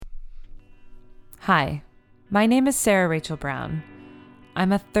Hi, my name is Sarah Rachel Brown.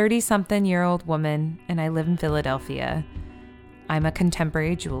 I'm a 30-something-year-old woman, and I live in Philadelphia. I'm a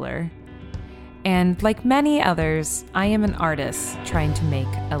contemporary jeweler. And like many others, I am an artist trying to make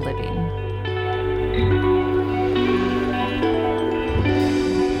a living.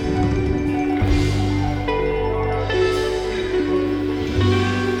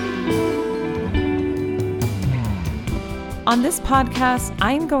 On this podcast,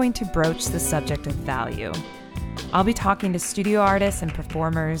 I am going to broach the subject of value. I'll be talking to studio artists and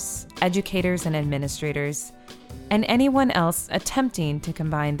performers, educators and administrators, and anyone else attempting to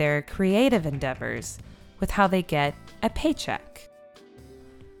combine their creative endeavors with how they get a paycheck.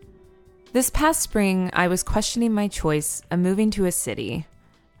 This past spring, I was questioning my choice of moving to a city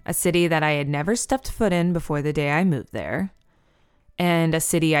that I had never stepped foot in before the day I moved there, and a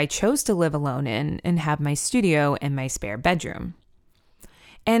city I chose to live alone in and have my studio and my spare bedroom.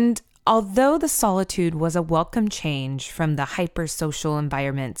 And although the solitude was a welcome change from the hyper-social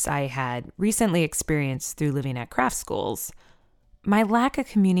environments I had recently experienced through living at craft schools, my lack of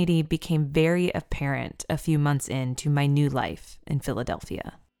community became very apparent a few months into my new life in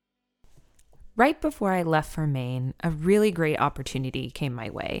Philadelphia. Right before I left for Maine, a really great opportunity came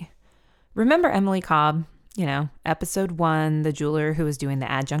my way. Remember Emily Cobb? You know, episode 1, the jeweler who was doing the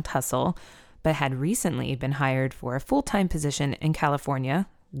adjunct hustle, but had recently been hired for a full-time position in California.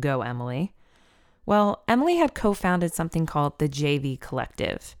 Go, Emily. Well, Emily had co-founded something called the JV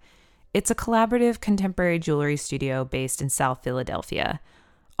Collective. It's a collaborative contemporary jewelry studio based in South Philadelphia,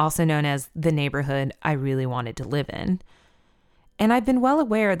 also known as the neighborhood I really wanted to live in. And I've been well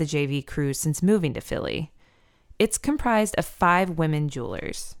aware of the JV crew since moving to Philly. It's comprised of 5 women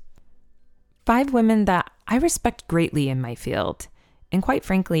jewelers. 5 women that I respect greatly in my field, and quite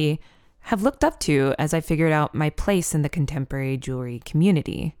frankly, have looked up to as I figured out my place in the contemporary jewelry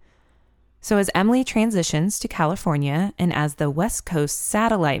community. So as Emily transitions to California and as the West Coast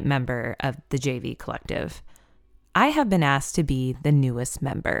satellite member of the JV Collective, I have been asked to be the newest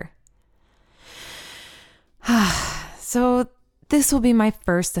member. So this will be my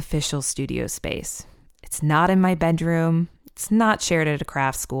first official studio space. It's not in my bedroom, it's not shared at a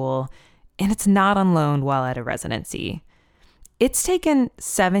craft school, and it's not on loan while at a residency. It's taken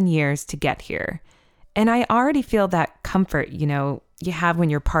 7 years to get here, and I already feel that comfort, you have when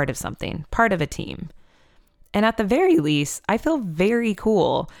you're part of something, part of a team. And at the very least, I feel very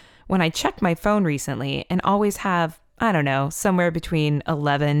cool when I checked my phone recently and always have, somewhere between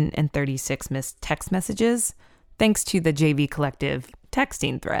 11 and 36 missed text messages, thanks to the JV Collective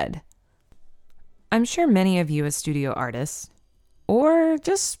texting thread. I'm sure many of you as studio artists, or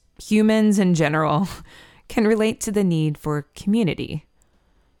just humans in general, can relate to the need for community.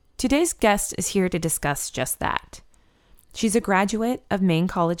 Today's guest is here to discuss just that. She's a graduate of Maine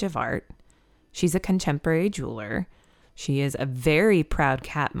College of Art. She's a contemporary jeweler. She is a very proud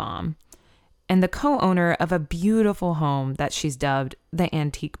cat mom and the co-owner of a beautiful home that she's dubbed the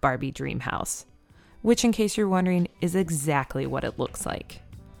Antique Barbie Dream House, which, in case you're wondering, is exactly what it looks like.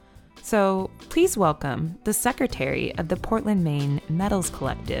 So please welcome the secretary of the Portland, Maine Metals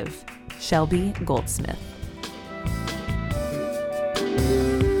Collective, Shelby Goldsmith.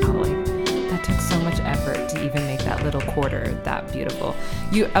 That took so much effort to even make that little quarter that beautiful.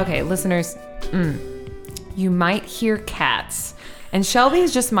 Listeners, you might hear cats, and Shelby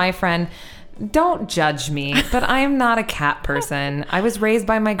is just my friend. Don't judge me, but I am not a cat person. I was raised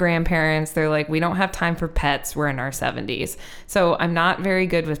by my grandparents. They're like, we don't have time for pets. We're in our 70s. So I'm not very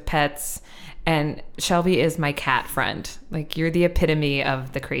good with pets. And Shelby is my cat friend. Like, you're the epitome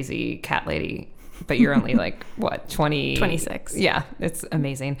of the crazy cat lady, but you're only 26. Yeah, it's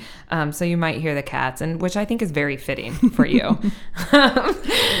amazing. So you might hear the cats, and which I think is very fitting for you.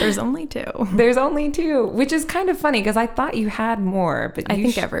 There's only 2. There's only 2, which is kind of funny because I thought you had more, but I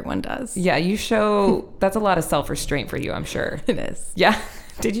think everyone does. Yeah, you show that's a lot of self-restraint for you, I'm sure. It is. Yeah.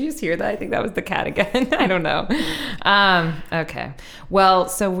 Did you just hear that? I think that was the cat again. I don't know. Okay. Well,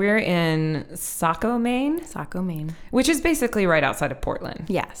 so we're in Saco, Maine, which is basically right outside of Portland.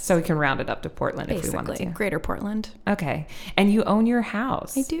 Yes. So we can round it up to Portland basically, if we wanted to. Greater Portland. Okay. And you own your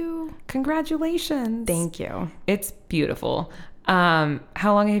house. I do. Congratulations. Thank you. It's beautiful. How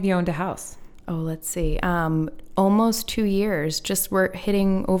long have you owned a house? Oh, let's see. Almost 2 years. We're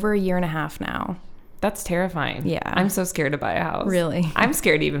hitting over 1.5 years now. That's terrifying. Yeah. I'm so scared to buy a house. Really? I'm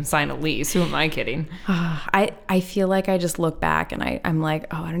scared to even sign a lease. Who am I kidding? I feel like I just look back and I'm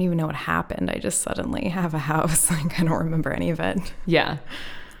like, I don't even know what happened. I just suddenly have a house. Like, I don't remember any of it. Yeah.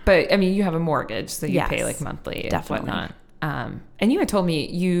 But I mean, you have a mortgage, so you yes, pay like monthly and definitely. whatnot. And you had told me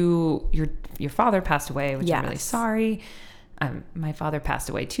your father passed away, which yes. I'm really sorry. My father passed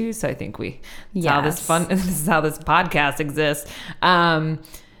away too, so I think this is how this podcast exists.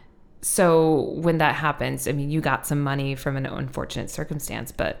 So when that happens, I mean, you got some money from an unfortunate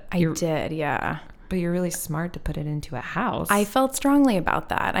circumstance, but I did, yeah. But you're really smart to put it into a house. I felt strongly about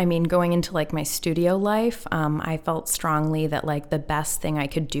that. I mean, going into like my studio life, I felt strongly that like the best thing I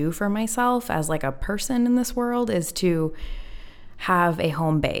could do for myself as like a person in this world is to have a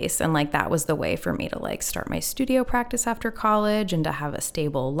home base. And like that was the way for me to like start my studio practice after college and to have a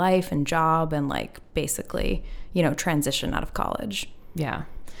stable life and job and like basically, transition out of college. Yeah.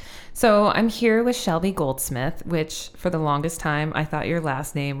 So I'm here with Shelby Goldsmith, which for the longest time, I thought your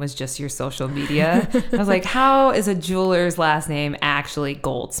last name was just your social media. I was like, how is a jeweler's last name actually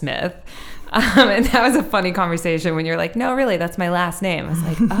Goldsmith? And that was a funny conversation when you're like, no, really, that's my last name. I was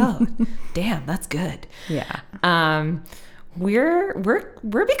like, oh, damn, that's good. Yeah.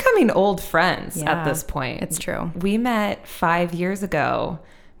 We're becoming old friends at this point. It's true. We met 5 years ago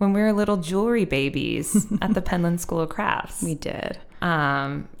when we were little jewelry babies at the Penland School of Crafts. We did.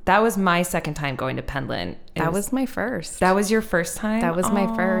 That was my second time going to Penland. That was my first. That was your first time? That was my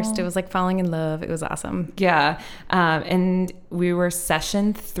first. It was like falling in love. It was awesome. Yeah. And we were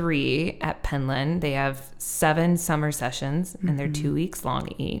session 3 at Penland. They have 7 summer sessions, and they're 2 weeks long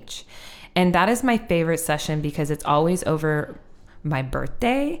each. And that is my favorite session because it's always over my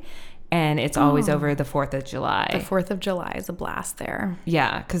birthday. And it's always over the 4th of July. The 4th of July is a blast there.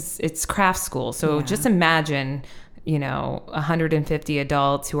 Yeah, because it's craft school. So just imagine, 150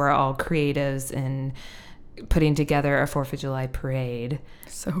 adults who are all creatives and putting together a 4th of July parade.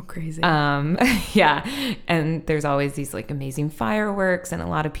 So crazy. Yeah. And there's always these like amazing fireworks, and a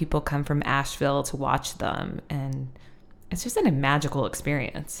lot of people come from Asheville to watch them. And it's just a magical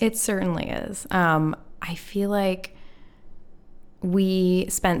experience. It certainly is. I feel like we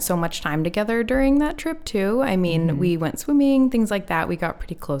spent so much time together during that trip too. I mean, we went swimming, things like that. We got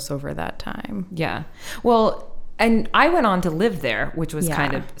pretty close over that time. Yeah. Well, and I went on to live there, which was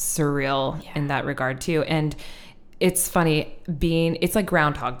kind of surreal in that regard too. And it's funny it's like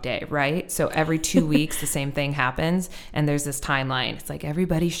Groundhog Day, right? So every 2 weeks, the same thing happens. And there's this timeline. It's like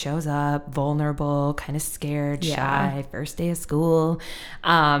everybody shows up vulnerable, kind of scared, shy, first day of school.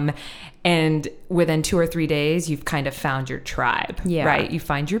 And within 2 or 3 days, you've kind of found your tribe, right? You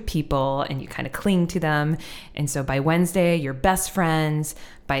find your people and you kind of cling to them. And so by Wednesday, you're best friends.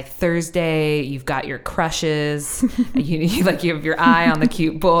 By Thursday, you've got your crushes. you have your eye on the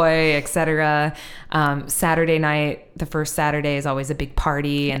cute boy, etc. Saturday night, the first Saturday is always a big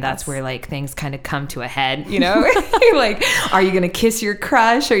party, and that's where like things kind of come to a head. Like, are you gonna kiss your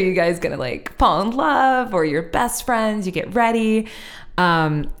crush? Are you guys gonna like fall in love? Or your best friends? You get ready.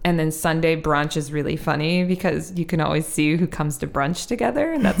 And then Sunday brunch is really funny because you can always see who comes to brunch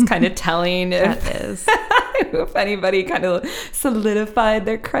together, and that's kind of telling if anybody kind of solidified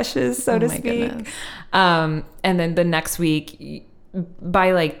their crushes, so to speak. Goodness. And then the next week,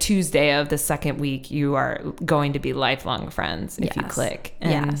 by like Tuesday of the second week, you are going to be lifelong friends if you click.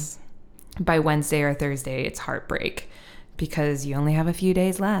 And by Wednesday or Thursday, it's heartbreak because you only have a few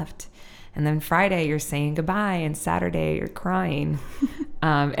days left. And then Friday, you're saying goodbye, and Saturday, you're crying.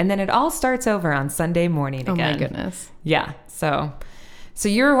 And then it all starts over on Sunday morning again. Oh, my goodness. Yeah. So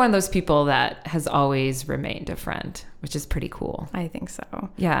you're one of those people that has always remained a friend, which is pretty cool. I think so.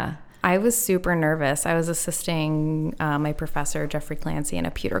 Yeah. I was super nervous. I was assisting my professor, Jeffrey Clancy, in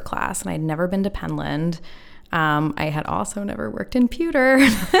a pewter class, and I'd never been to Penland. I had also never worked in pewter,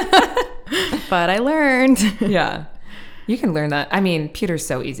 but I learned. Yeah. You can learn that. I mean, pewter's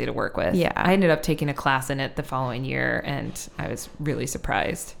so easy to work with. Yeah. I ended up taking a class in it the following year, and I was really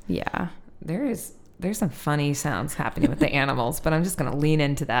surprised. Yeah. There's some funny sounds happening with the animals, but I'm just going to lean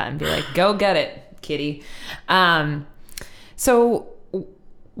into that and be like, go get it, kitty. So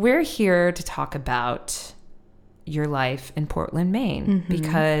we're here to talk about your life in Portland, Maine,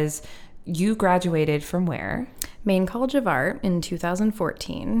 because you graduated from where? Maine College of Art in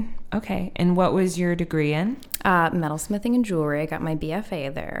 2014. Okay. And what was your degree in? Metalsmithing and jewelry. I got my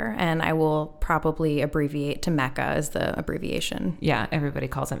BFA there, and I will probably abbreviate to MECA as the abbreviation. Yeah, everybody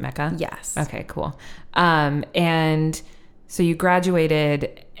calls it MECA? Yes. Okay, cool. And so you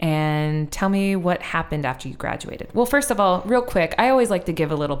graduated, and tell me what happened after you graduated. Well, first of all, real quick, I always like to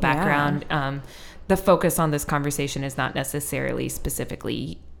give a little background. Yeah. The focus on this conversation is not necessarily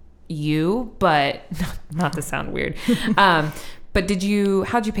specifically you, but not to sound weird. But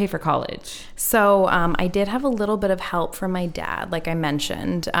how'd you pay for college? So I did have a little bit of help from my dad, like I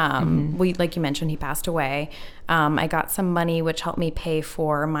mentioned. Like you mentioned, he passed away. I got some money, which helped me pay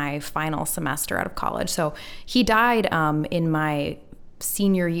for my final semester out of college. So he died in my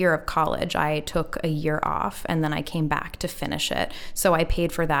senior year of college, I took a year off and then I came back to finish it. So I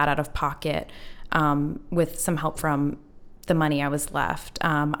paid for that out of pocket with some help from the money I was left.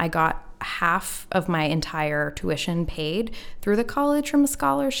 I got half of my entire tuition paid through the college from a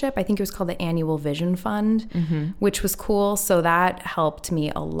scholarship. I think it was called the Annual Vision Fund, which was cool. So that helped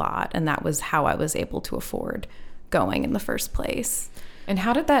me a lot. And that was how I was able to afford going in the first place. And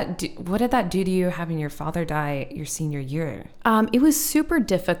what did that do to you having your father die your senior year? It was super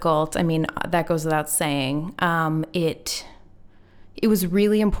difficult. I mean, that goes without saying. It was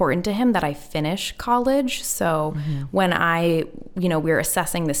really important to him that I finish college. So when we were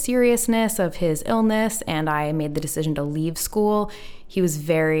assessing the seriousness of his illness and I made the decision to leave school, he was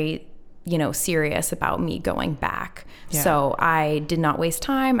very, serious about me going back. Yeah. So I did not waste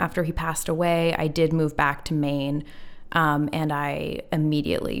time. After he passed away, I did move back to Maine, and I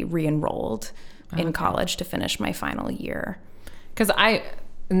immediately re-enrolled in college to finish my final year. Because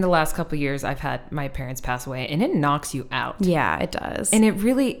in the last couple of years, I've had my parents pass away, and it knocks you out. Yeah, it does. And it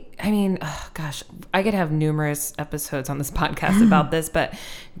really, I could have numerous episodes on this podcast about this, but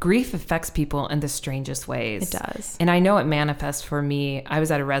grief affects people in the strangest ways. It does. And I know it manifests for me. I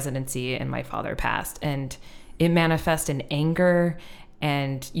was at a residency and my father passed, and it manifests in anger.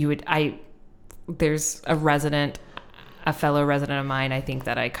 And there's a fellow resident of mine, I think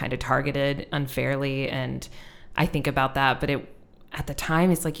that I kind of targeted unfairly, and I think about that, but at the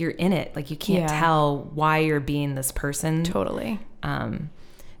time, it's like you're in it. Like you can't tell why you're being this person. Totally.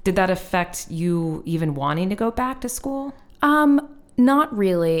 Did that affect you even wanting to go back to school? Not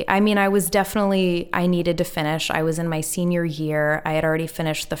really. I mean, I needed to finish. I was in my senior year. I had already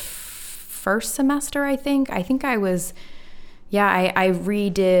finished the first semester, I think. I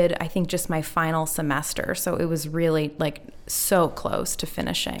redid, I think, just my final semester. So it was really so close to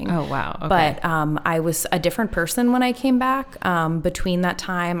finishing. Oh, wow. Okay. But I was a different person when I came back. Between that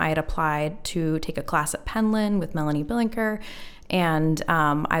time, I had applied to take a class at Penland with Melanie Billinker. And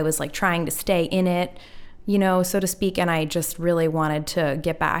I was trying to stay in it, so to speak. And I just really wanted to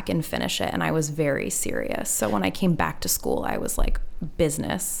get back and finish it. And I was very serious. So when I came back to school, I was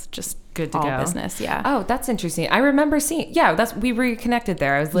business, just good to all go. Business. Yeah. Oh, that's interesting. I remember seeing, we reconnected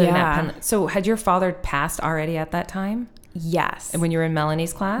there. I was living at Penland. So had your father passed already at that time? Yes. And when you were in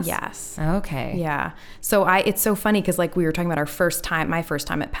Melanie's class? Yes. Okay. Yeah. So it's so funny because we were talking about my first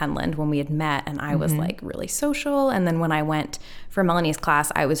time at Penland when we had met, and I was really social. And then when I went for Melanie's class,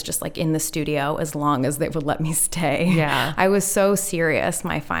 I was just in the studio as long as they would let me stay. Yeah. I was so serious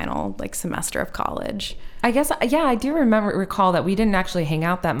my final semester of college. I guess, I do recall that we didn't actually hang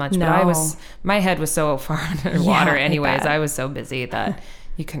out that much, No. but my head was so far underwater anyways. I I was so busy that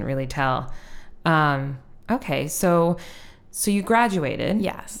you couldn't really tell. Okay. So you graduated.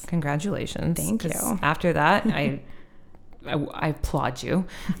 Yes. Congratulations. Thank you. After that, I applaud you.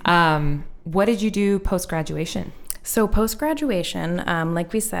 What did you do post-graduation? So post-graduation,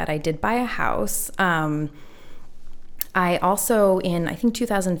 like we said, I did buy a house. I also, in, I think,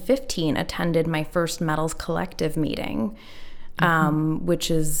 2015, attended my first Metals Collective meeting, which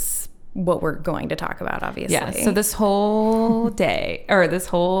is what we're going to talk about, obviously. Yeah, so this whole day, or this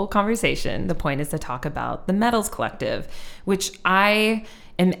whole conversation, the point is to talk about the Metals Collective, which I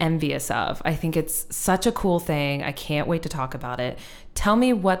am envious of. I think it's such a cool thing. I can't wait to talk about it. Tell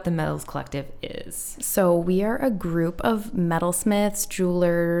me what the Metals Collective is. So we are a group of metalsmiths,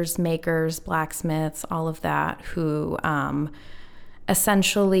 jewelers, makers, blacksmiths, all of that, who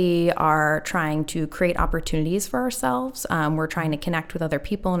essentially are trying to create opportunities for ourselves. We're trying to connect with other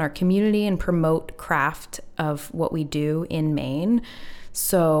people in our community and promote craft of what we do in Maine.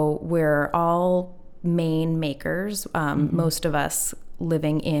 So we're all Maine makers, most of us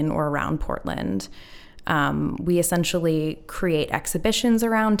living in or around Portland. We essentially create exhibitions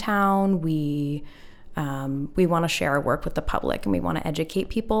around town. We want to share our work with the public, and we want to educate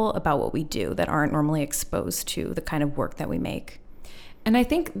people about what we do that aren't normally exposed to the kind of work that we make. And I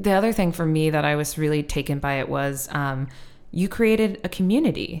think the other thing for me that I was really taken by it was you created a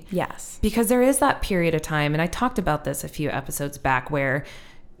community. Yes. Because there is that period of time, and I talked about this a few episodes back, where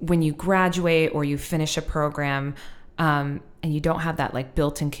when you graduate or you finish a program and you don't have that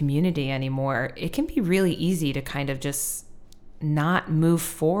built-in community anymore, it can be really easy to kind of just not move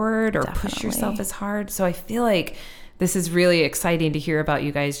forward or push yourself as hard. So I feel like this is really exciting to hear about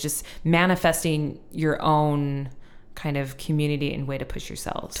you guys just manifesting your own kind of community and way to push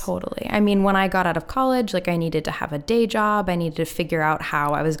yourselves. Totally. I mean, when I got out of college, I needed to have a day job. I needed to figure out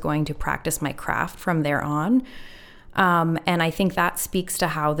how I was going to practice my craft from there on. And I think that speaks to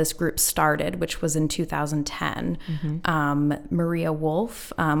how this group started, which was in 2010. Maria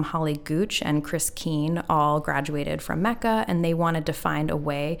Wolf, Holly Gooch, and Chris Keene all graduated from Mecca, and they wanted to find a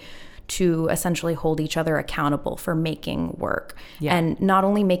way to essentially hold each other accountable for making work. Yeah. And not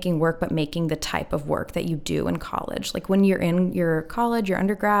only making work, but making the type of work that you do in college. Like when you're in your college, your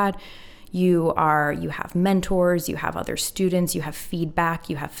undergrad, you have mentors, you have other students, you have feedback,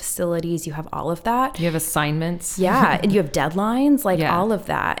 you have facilities, you have all of that. You have assignments. Yeah, and you have deadlines, like Yeah. all of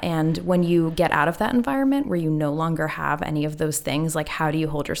that. And when you get out of that environment where you no longer have any of those things, like how do you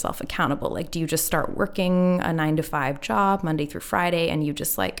hold yourself accountable? Like, do you just start working a 9-to-5 job Monday through Friday and you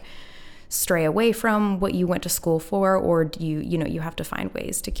just like stray away from what you went to school for? Or do you have to find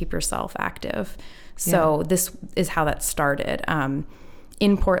ways to keep yourself active? So this is how that started.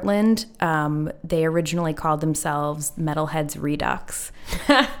 In Portland, they originally called themselves Metalheads Redux,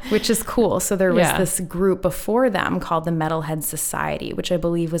 which is cool. So there was this group before them called the Metalhead Society, which I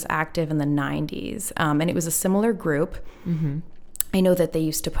believe was active in the 90s. And it was a similar group. I know that they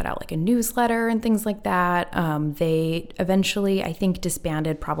used to put out like a newsletter and things like that. They eventually, I think,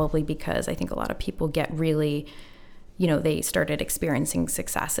 disbanded probably because I think a lot of people get really, they started experiencing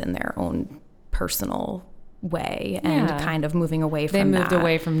success in their own personal way and kind of moving away from that. They moved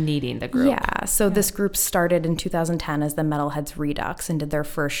away from needing the group. Yeah. So this group started in 2010 as the Metalheads Redux and did their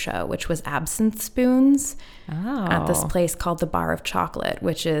first show, which was Absinthe Spoons at this place called the Bar of Chocolate,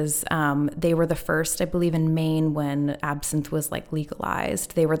 which is, they were the first, I believe in Maine when absinthe was like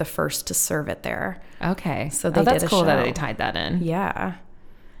legalized. They were the first to serve it there. Okay. So they that's did a cool show. that they tied that in. Yeah.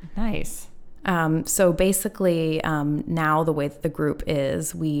 Nice. So basically, now the way that the group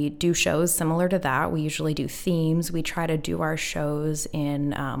is, we do shows similar to that. We usually do themes. We try to do our shows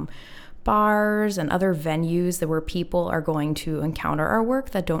in bars and other venues where people are going to encounter our work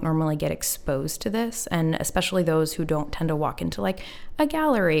that don't normally get exposed to this, and especially those who don't tend to walk into like a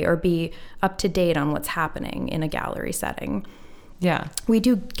gallery or be up to date on what's happening in a gallery setting. Yeah. We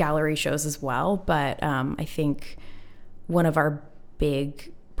do gallery shows as well, but I think one of our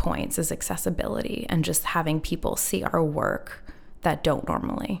big points is accessibility and just having people see our work that don't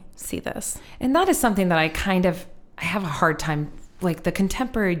normally see this. And that is something that I have a hard time, like the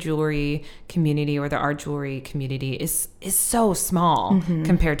contemporary jewelry community or the art jewelry community is so small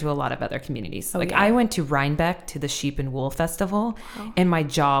compared to a lot of other communities. I went to Rhinebeck to the Sheep and Wool Festival and my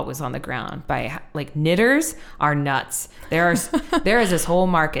jaw was on the ground by like knitters are nuts. There is this whole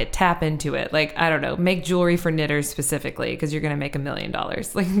market, tap into it. Like, I don't know, make jewelry for knitters specifically because you're going to make $1 million.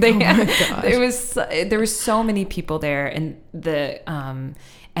 Like there was so many people there and the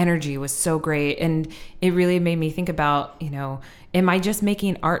energy was so great. And it really made me think about, am I just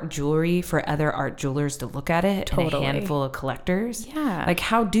making art jewelry for other art jewelers to look at it? Totally. And a handful of collectors? Yeah. Like,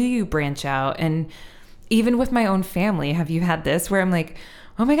 how do you branch out? And even with my own family, have you had this where I'm like,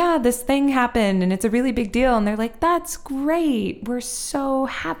 oh my God, this thing happened and it's a really big deal. And they're like, that's great. We're so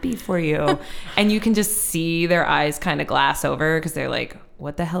happy for you. And you can just see their eyes kind of glass over because they're like,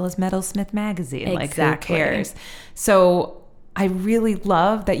 what the hell is Metalsmith Magazine? Exactly. Like, who cares? So I really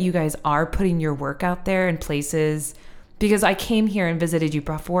love that you guys are putting your work out there in places, because I came here and visited you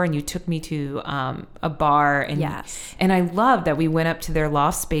before and you took me to a bar. And, and I love that we went up to their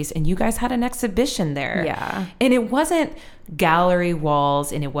loft space and you guys had an exhibition there. Yeah. And it wasn't gallery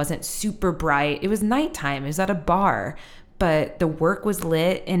walls and it wasn't super bright. It was nighttime. It was at a bar. But the work was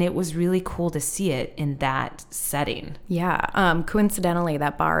lit and it was really cool to see it in that setting. Yeah. Coincidentally,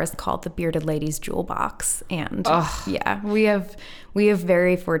 that bar is called the Bearded Ladies Jewel Box. And we have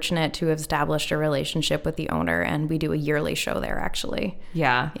very fortunate to have established a relationship with the owner, and we do a yearly show there actually.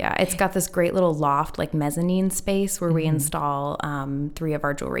 Yeah. Yeah. It's got this great little loft, like mezzanine space where we install 3 of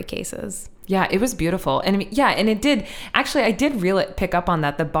our jewelry cases. Yeah, it was beautiful. And I mean, and it did, actually, I did pick up on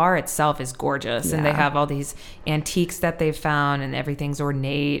that. The bar itself is gorgeous and they have all these antiques that they've found and everything's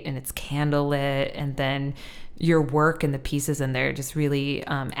ornate and it's candlelit. And then your work and the pieces in there just really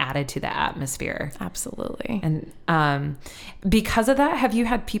added to the atmosphere. Absolutely. And because of that, have you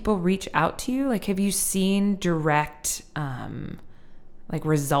had people reach out to you? Like, have you seen direct like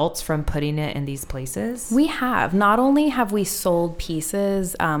results from putting it in these places? We have. Not only have we sold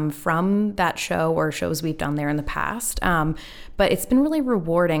pieces from that show or shows we've done there in the past, but it's been really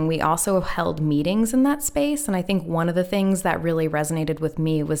rewarding. We also have held meetings in that space. And I think one of the things that really resonated with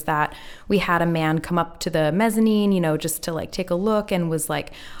me was that we had a man come up to the mezzanine, just to like take a look, and was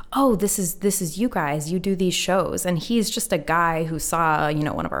like, oh, this is you guys, you do these shows. And he's just a guy who saw,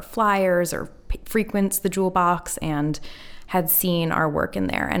 one of our flyers or frequents the Jewel Box and had seen our work in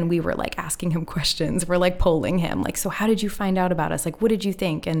there, and we were like asking him questions. We're like polling him, like, so how did you find out about us? Like, what did you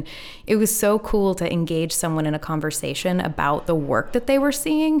think? And it was so cool to engage someone in a conversation about the work that they were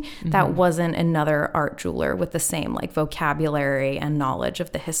seeing that wasn't another art jeweler with the same like vocabulary and knowledge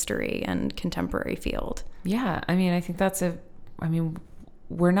of the history and contemporary field. Yeah, I mean, I think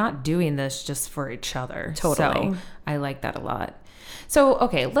we're not doing this just for each other. Totally. So I like that a lot. So,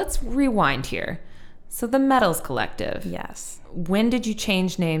 okay, let's rewind here. So the Metals Collective. Yes. When did you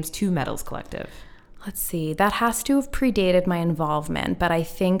change names to Metals Collective? Let's see. That has to have predated my involvement, but I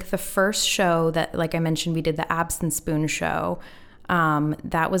think the first show that, like I mentioned, we did the Absinthe Spoon show.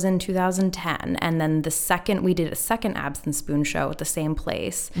 That was in 2010. And then we did a second Absinthe Spoon show at the same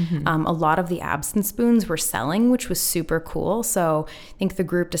place. A lot of the Absinthe Spoons were selling, which was super cool. So I think the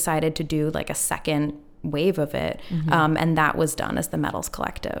group decided to do like a second wave of it. And that was done as the Metals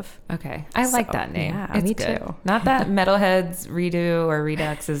Collective. Okay. I like that name. Yeah, it's me good. too. Not that Metalheads Redo or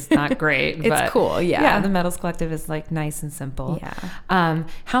Redux is not great. It's but cool, yeah. Yeah, the Metals Collective is like nice and simple. Yeah.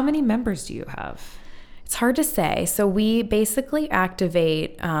 How many members do you have? It's hard to say. So we basically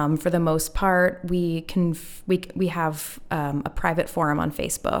activate, for the most part, we have a private forum on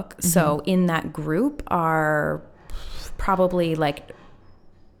Facebook. So in that group are probably like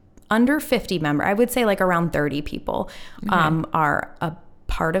under 50 members. I would say like around 30 people are a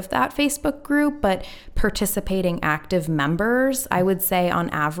part of that Facebook group, but participating active members, I would say on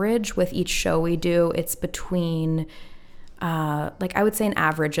average with each show we do, it's between I would say an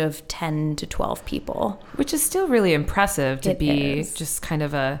average of 10 to 12 people. Which is still really impressive to be just kind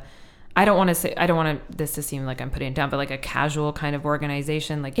of I don't want this to seem like I'm putting it down, but like a casual kind of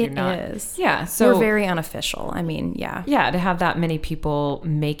organization. Like you're not. It is. Yeah. So we're very unofficial. I mean, yeah. Yeah. To have that many people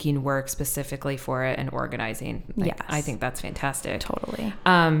making work specifically for it and organizing. Like, yes. I think that's fantastic. Totally.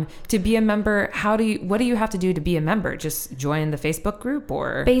 To be a member, what do you have to do to be a member? Just join the Facebook group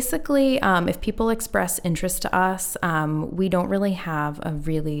or? Basically, if people express interest to us, we don't really have a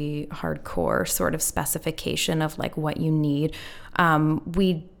really hardcore sort of specification of like what you need.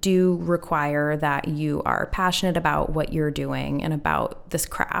 We do require that you are passionate about what you're doing and about this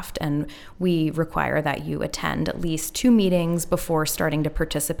craft, and we require that you attend at least 2 meetings before starting to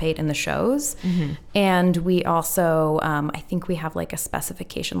participate in the shows. And we also, I think we have like a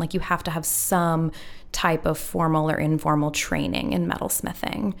specification, like you have to have some type of formal or informal training in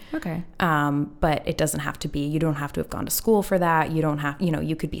metalsmithing. Okay. But it doesn't have to be, you don't have to have gone to school for that. You don't have,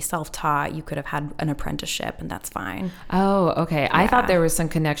 you could be self-taught. You could have had an apprenticeship, and that's fine. Oh, okay. Yeah. I thought there was some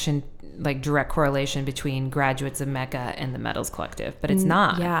connection, like direct correlation between graduates of Mecca and the Metals Collective, but it's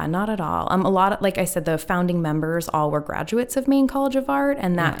not. Yeah, not at all. A lot of, like I said, the founding members all were graduates of Maine College of Art,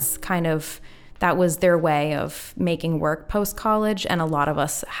 and that's that was their way of making work post-college. And a lot of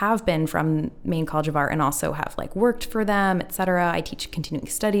us have been from Maine College of Art and also have like worked for them, et cetera. I teach continuing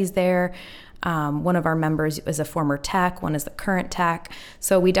studies there. One of our members is a former tech, one is the current tech.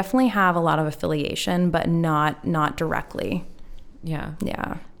 So we definitely have a lot of affiliation, but not directly. Yeah.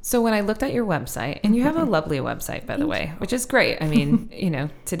 Yeah. So when I looked at your website, and you have a lovely website, by the way, which is great. I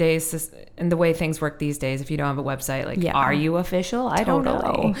mean, today's, and the way things work these days, if you don't have a website, like, are you official? I don't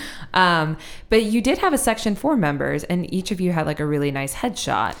know. But you did have a section for members, and each of you had like a really nice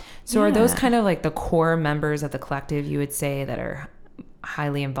headshot. So are those kind of like the core members of the collective, you would say, that are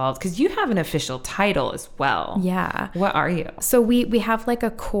highly involved? Because you have an official title as well. Yeah. What are you? So we have like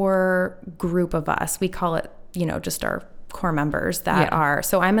a core group of us. We call it, just our core members that are,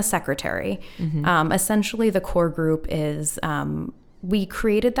 so I'm a secretary. Essentially the core group is, we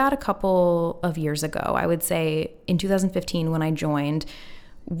created that a couple of years ago. I would say in 2015 when I joined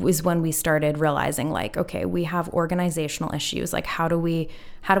was when we started realizing like, okay, we have organizational issues. Like how do we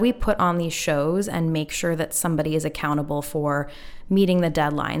put on these shows and make sure that somebody is accountable for meeting the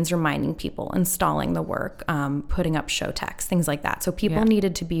deadlines, reminding people, installing the work, putting up show text, things like that. So people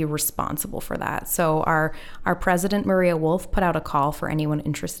needed to be responsible for that. So our president, Maria Wolf, put out a call for anyone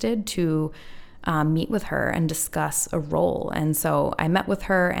interested to meet with her and discuss a role. And so I met with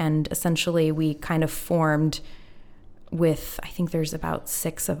her, and essentially we kind of formed with, I think there's about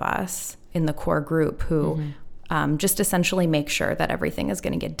 6 of us in the core group who just essentially make sure that everything is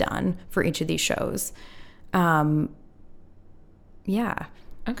going to get done for each of these shows. Yeah.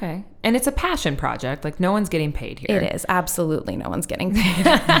 Okay. And it's a passion project. Like no one's getting paid here. It is. Absolutely no one's getting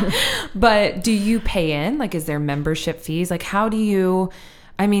paid. But do you pay in? Like, is there membership fees? Like, how do you...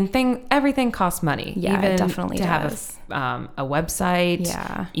 I mean, everything costs money. Yeah, even it definitely to does. Have a website.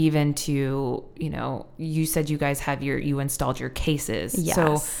 Yeah. Even to, you said you guys have you installed your cases. Yes.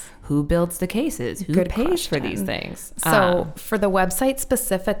 So Who builds the cases? Who Good pays for question. these things? So for the website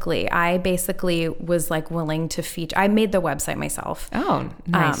specifically, I basically was like willing to feature. I made the website myself. Oh,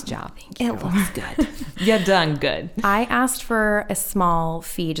 nice job. Thank you. It looks good. You done good. I asked for a small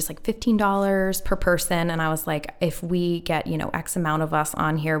fee, just like $15 per person. And I was like, if we get, X amount of us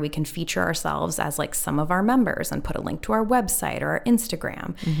on here, we can feature ourselves as like some of our members and put a link to our website or our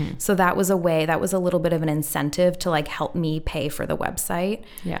Instagram. Mm-hmm. So that was a little bit of an incentive to like help me pay for the website.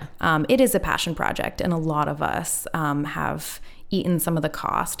 Yeah. It is a passion project, and a lot of us have eaten some of the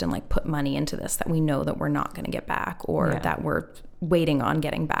cost and like put money into this that we know that we're not going to get back, or that we're waiting on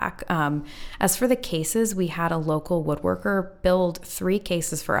getting back. As for the cases, we had a local woodworker build 3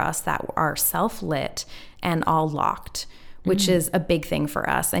 cases for us that are self-lit and all locked, which is a big thing for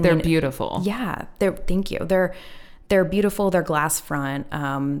us. They're beautiful. Yeah, thank you. They're beautiful. They're glass front.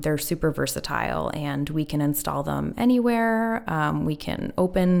 They're super versatile, and we can install them anywhere. We can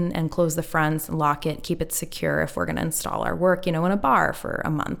open and close the fronts, lock it, keep it secure if we're going to install our work, in a bar for a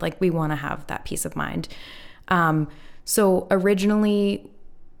month. Like, we want to have that peace of mind. So originally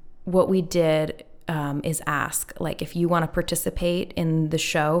what we did is ask, like, if you want to participate in the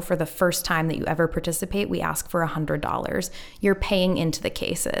show for the first time that you ever participate, we ask for $100. You're paying into the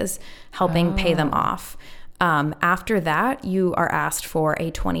cases, helping pay them off. After that, you are asked for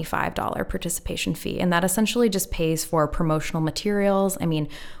a $25 participation fee, and that essentially just pays for promotional materials.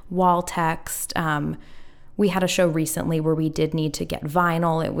 Wall text. We had a show recently where we did need to get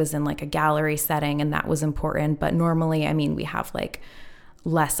vinyl. It was in like a gallery setting, and that was important. But normally, we have like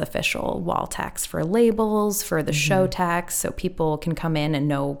less official wall text for labels, for the show text, so people can come in and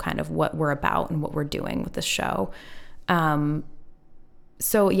know kind of what we're about and what we're doing with the show.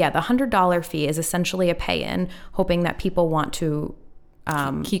 So yeah, the $100 fee is essentially a pay-in, hoping that people want to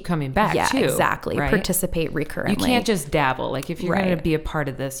keep coming back. Yeah, too, exactly. Right? Participate recurrently. You can't just dabble. Like, if you're Right. going to be a part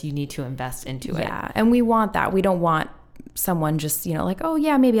of this, you need to invest into it. Yeah, and we want that. We don't want someone just, like, oh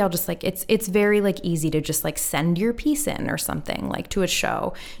yeah, maybe I'll just like, it's very like easy to just like send your piece in or something like to a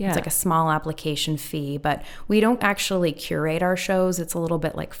show. Yeah. It's like a small application fee, but we don't actually curate our shows. It's a little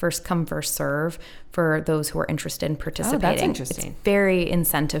bit like first come, first serve for those who are interested in participating. Oh, that's interesting. It's very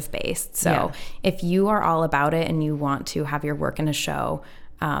incentive based. So if you are all about it and you want to have your work in a show,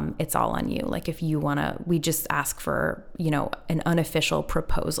 it's all on you. Like, if you want to, we just ask for, an unofficial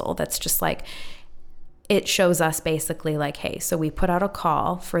proposal that's just like, it shows us basically like, hey, so we put out a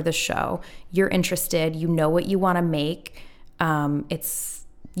call for the show. You're interested. You know what you want to make. It's,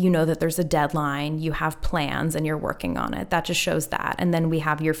 that there's a deadline. You have plans and you're working on it. That just shows that. And then we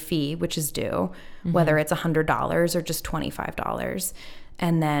have your fee, which is due, whether it's $100 or just $25.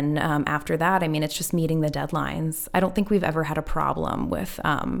 And then after that, it's just meeting the deadlines. I don't think we've ever had a problem with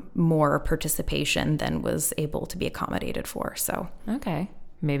more participation than was able to be accommodated for. So Okay.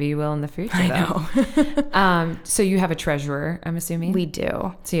 Maybe you will in the future, I though. know. So you have a treasurer, I'm assuming? We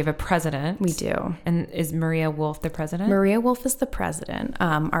do. So you have a president? We do. And is Maria Wolf the president? Maria Wolf is the president.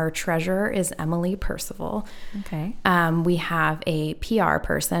 Our treasurer is Emily Percival. Okay. We have a PR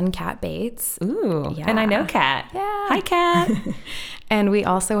person, Kat Bates. Ooh. Yeah. And I know Kat. Yeah. Hi, Kat. And we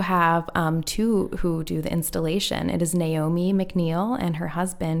also have 2 who do the installation. It is Naomi McNeil and her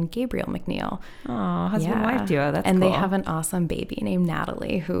husband, Gabriel McNeil. Oh, husband-wife duo. That's and cool. They have an awesome baby named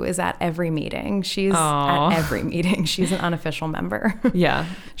Natalie, who is at every meeting. She's Aw. at every meeting. She's an unofficial member. Yeah.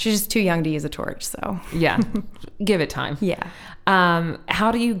 She's just too young to use a torch, so. Yeah. Give it time. Yeah.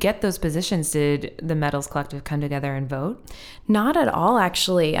 How do you get those positions? Did the Metals Collective come together and vote? Not at all,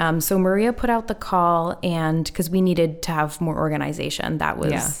 actually. So Maria put out the call, and because we needed to have more organization, that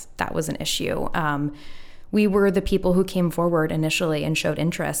was an issue. We were the people who came forward initially and showed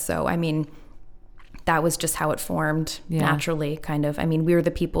interest. So, that was just how it formed naturally, kind of. We were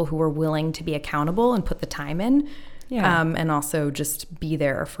the people who were willing to be accountable and put the time in, and also just be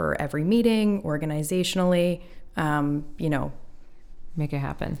there for every meeting, organizationally, Make it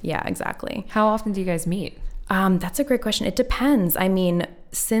happen. Yeah, exactly. How often do you guys meet? That's a great question. It depends.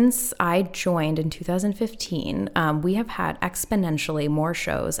 Since I joined in 2015, we have had exponentially more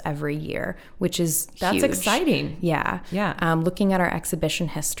shows every year, which is That's huge. exciting. Yeah. Yeah. Looking at our exhibition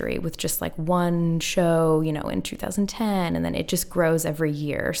history with just like one show, in 2010, and then it just grows every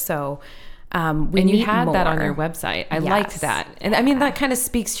year. So we you need had more. that on your website. I liked Yes. that. And that kind of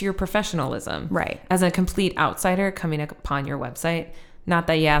speaks to your professionalism. Right. As a complete outsider coming upon your website. Not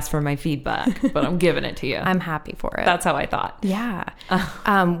that you asked for my feedback, but I'm giving it to you. I'm happy for it. That's how I thought. Yeah.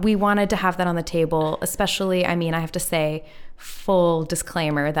 We wanted to have that on the table, especially, I have to say, full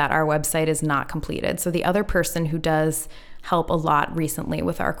disclaimer that our website is not completed. So the other person who does help a lot recently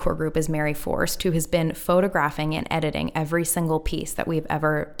with our core group is Mary Forst, who has been photographing and editing every single piece that we've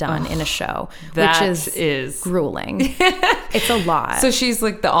ever done in a show, which is grueling. It's a lot. So she's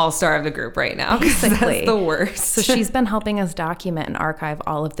like the all-star of the group right now. Basically. That's the worst. So she's been helping us document and archive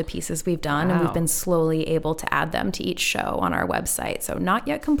all of the pieces we've done, and we've been slowly able to add them to each show on our website. So not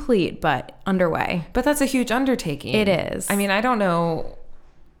yet complete, but underway. But that's a huge undertaking. It is. I mean, I don't know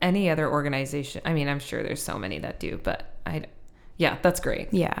any other organization. I mean, I'm sure there's so many that do, but yeah, that's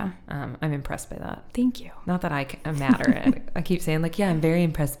great. Yeah. I'm impressed by that. Thank you. Not that I matter. I keep saying like, yeah, I'm very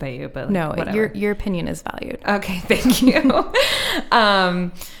impressed by you, but like, no, whatever. your opinion is valued. Okay. Thank you.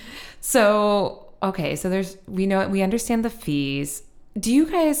 So we understand the fees.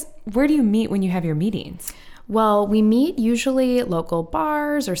 Where do you meet when you have your meetings? Well, we meet usually at local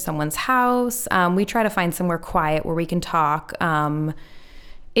bars or someone's house. We try to find somewhere quiet where we can talk.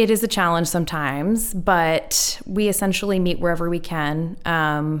 It is a challenge sometimes, but we essentially meet wherever we can.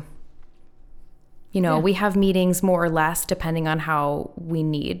 We have meetings more or less depending on how we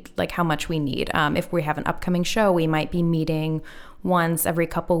need, like how much we need. If we have an upcoming show, we might be meeting once every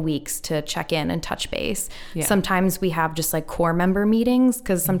couple weeks to check in and touch base. Yeah. Sometimes we have just like core member meetings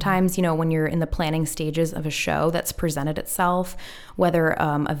because sometimes, when you're in the planning stages of a show that's presented itself, whether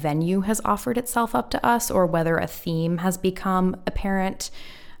a venue has offered itself up to us or whether a theme has become apparent,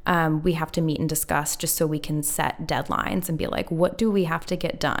 we have to meet and discuss just so we can set deadlines and be like, what do we have to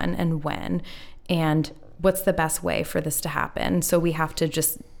get done and when? And what's the best way for this to happen? So we have to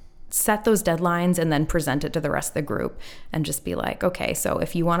just set those deadlines and then present it to the rest of the group and just be like, okay, so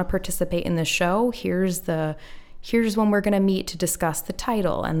if you want to participate in this show, here's when we're going to meet to discuss the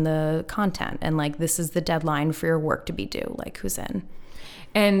title and the content. And like, this is the deadline for your work to be due, like who's in.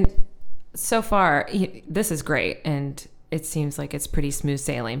 And so far, this is great. And it seems like it's pretty smooth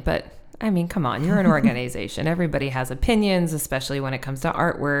sailing, but I mean, come on, you're an organization. Everybody has opinions, especially when it comes to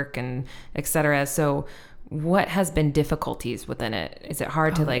artwork and et cetera. So what has been difficulties within it? Is it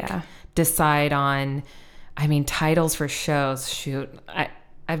hard to decide on, titles for shows? Shoot,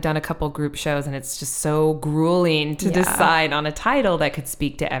 I've done a couple group shows and it's just so grueling to decide on a title that could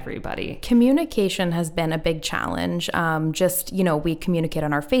speak to everybody. Communication has been a big challenge. We communicate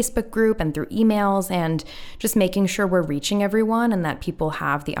on our Facebook group and through emails and just making sure we're reaching everyone and that people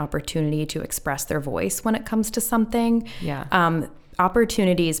have the opportunity to express their voice when it comes to something. Yeah.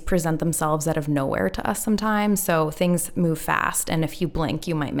 Opportunities present themselves out of nowhere to us sometimes. So things move fast. And if you blink,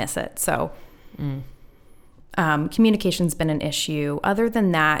 you might miss it. So communication's been an issue. Other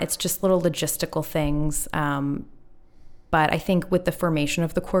than that, it's just little logistical things. But I think with the formation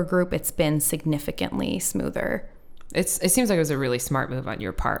of the core group, it's been significantly smoother. It seems like it was a really smart move on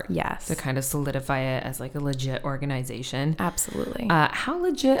your part. Yes. To kind of solidify it as like a legit organization. Absolutely. How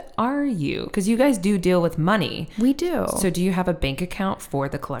legit are you? Because you guys do deal with money. We do. So do you have a bank account for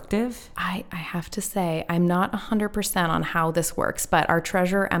the collective? I have to say, I'm not 100% on how this works, but our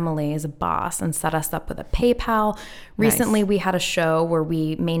treasurer, Emily, is a boss and set us up with a PayPal. Recently, we had a show where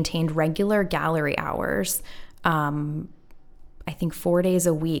we maintained regular gallery hours. I think 4 days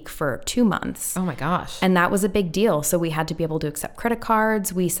a week for 2 months. Oh my gosh. And that was a big deal. So we had to be able to accept credit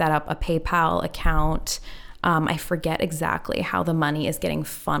cards. We set up a PayPal account. I forget exactly how the money is getting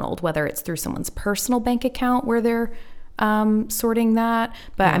funneled, whether it's through someone's personal bank account where they're sorting that.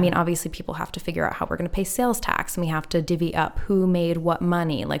 But obviously people have to figure out how we're going to pay sales tax, and we have to divvy up who made what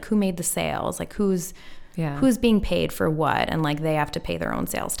money, like who made the sales, like who's being paid for what, and like they have to pay their own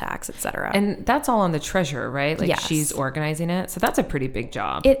sales tax, etc. And that's all on the treasurer, right? Like yes. She's organizing it. So that's a pretty big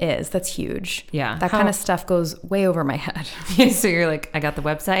job. It is. That's huge. Yeah. That kind of stuff goes way over my head. So you're like, I got the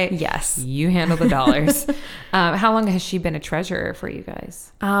website. Yes. You handle the dollars. How long has she been a treasurer for you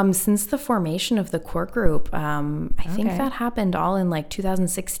guys? Since the formation of the core group. I think that happened all in like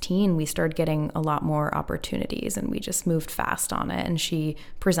 2016. We started getting a lot more opportunities and we just moved fast on it. And she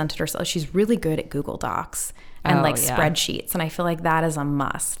presented herself. She's really good at Google Docs and spreadsheets. And I feel like that is a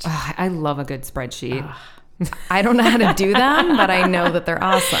must. I love a good spreadsheet. I don't know how to do them, but I know that they're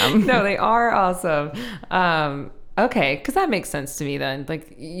awesome. No, they are awesome. Okay, because that makes sense to me then.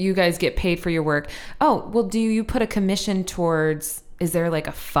 Like you guys get paid for your work. Oh, well, do you put a commission towards, is there like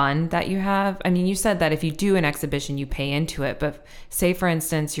a fund that you have? I mean, you said that if you do an exhibition, you pay into it. But say, for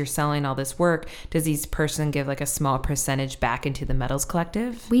instance, you're selling all this work. Does each person give like a small percentage back into the Metals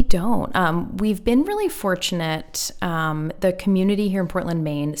Collective? We don't. We've been really fortunate. The community here in Portland,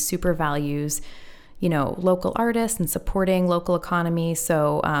 Maine super values, local artists and supporting local economy.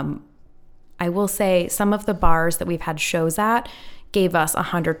 So I will say some of the bars that we've had shows at gave us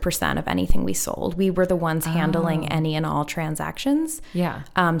 100% of anything we sold. We were the ones handling any and all transactions. Yeah.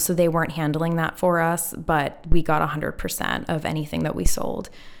 So they weren't handling that for us, but we got 100% of anything that we sold.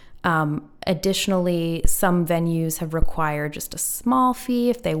 Additionally, some venues have required just a small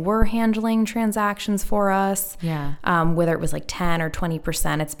fee if they were handling transactions for us. Yeah. Whether it was like 10 or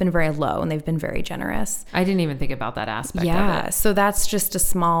 20%, it's been very low and they've been very generous. I didn't even think about that aspect of it. So that's just a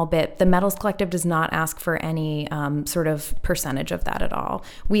small bit. The Metals Collective does not ask for any sort of percentage of that at all.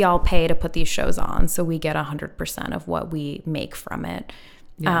 We all pay to put these shows on, so we get 100% of what we make from it.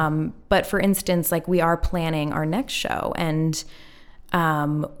 Yeah. But for instance, like we are planning our next show, and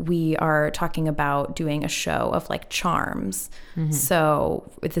we are talking about doing a show of like charms. Mm-hmm. So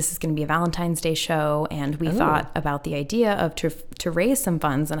this is going to be a Valentine's Day show, and we thought about the idea of to raise some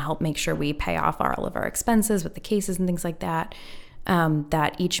funds and help make sure we pay off all of our expenses with the cases and things like that.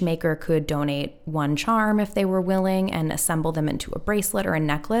 That each maker could donate one charm if they were willing and assemble them into a bracelet or a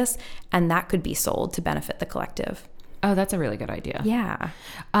necklace, and that could be sold to benefit the collective. Oh, that's a really good idea. Yeah.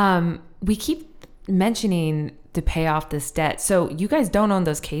 We keep mentioning to pay off this debt. So you guys don't own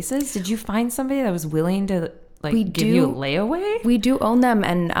those cases? Did you find somebody that was willing to give you a layaway? We do own them,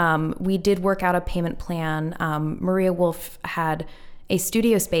 and we did work out a payment plan. Maria Wolf had a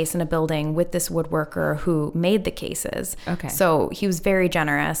studio space in a building with this woodworker who made the cases. Okay. So he was very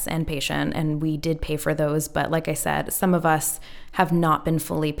generous and patient, and we did pay for those. But like I said, some of us have not been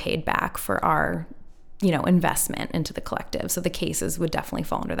fully paid back for our investment into the collective. So the cases would definitely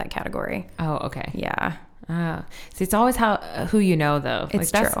fall under that category. Oh, okay. Yeah. See, it's always who you know, though. It's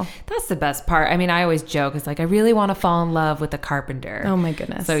true. That's the best part. I mean, I always joke. It's like, I really want to fall in love with a carpenter. Oh, my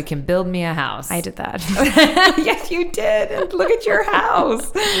goodness. So he can build me a house. I did that. Yes, you did. And look at your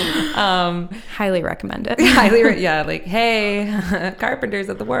house. Highly recommend it. Yeah, like, hey, carpenters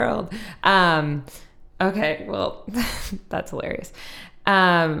of the world. Okay, well, that's hilarious.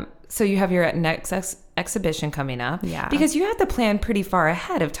 So you have your next exhibition coming up. Yeah. Because you have to plan pretty far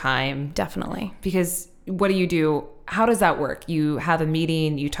ahead of time. Definitely. Because what do you do? How does that work? You have a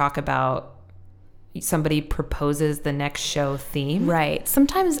meeting, you talk about, somebody proposes the next show theme. Right.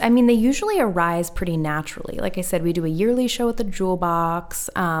 Sometimes, I mean, they usually arise pretty naturally. Like I said, we do a yearly show at the Jewel Box.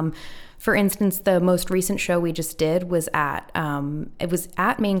 For instance, the most recent show we just did was at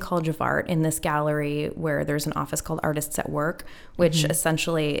Maine College of Art in this gallery where there's an office called Artists at Work, which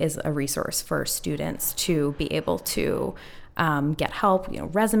essentially is a resource for students to be able to get help,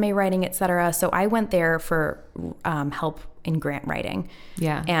 resume writing, etc. So I went there for help in grant writing.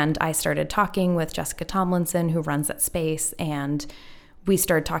 Yeah. And I started talking with Jessica Tomlinson, who runs that space, and we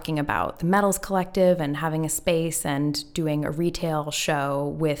started talking about the Metals Collective and having a space and doing a retail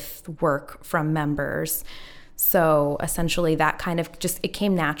show with work from members. So essentially that kind of it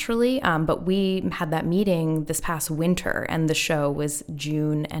came naturally. But we had that meeting this past winter, and the show was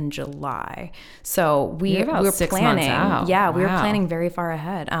June and July. So we were 6 planning. months out. Yeah, wow. We were planning very far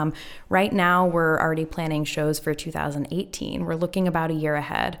ahead. Right now we're already planning shows for 2018. We're looking about a year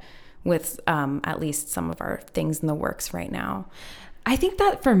ahead with at least some of our things in the works right now. I think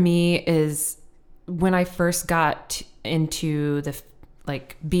that for me is when I first got into the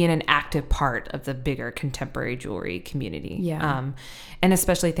being an active part of the bigger contemporary jewelry community. Yeah. And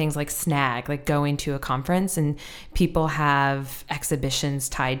especially things like SNAG, like going to a conference and people have exhibitions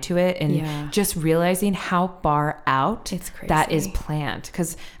tied to it, and just realizing how far out it's crazy. That is planned.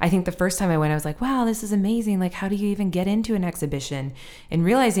 Because I think the first time I went, I was like, wow, this is amazing. Like, how do you even get into an exhibition? And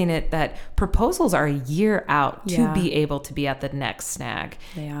realizing that proposals are a year out to be able to be at the next SNAG.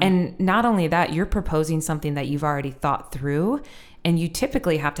 And not only that, you're proposing something that you've already thought through. And you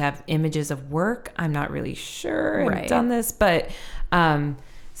typically have to have images of work. I'm not really sure I've done this, but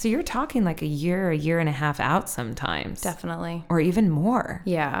so you're talking like a year and a half out sometimes. Definitely. Or even more.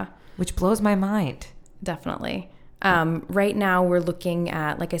 Yeah. Which blows my mind. Definitely. Right now we're looking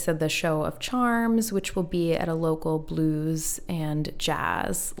at, like I said, the show of charms, which will be at a local blues and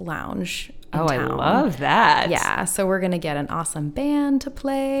jazz lounge in town. I love that. Yeah, so we're going to get an awesome band to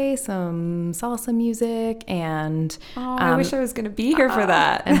play, some salsa music, and... I wish I was going to be here for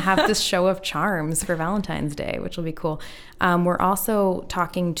that. And have this show of charms for Valentine's Day, which will be cool. We're also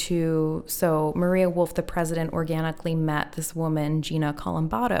talking to... So Maria Wolf, the president, organically met this woman, Gina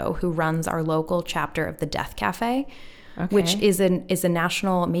Colombato, who runs our local chapter of the Death Cafe, which is a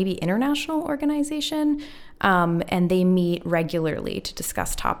national, maybe international organization. And they meet regularly to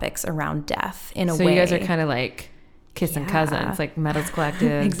discuss topics around death in a way. So you guys are kind of like kissing cousins, like Metals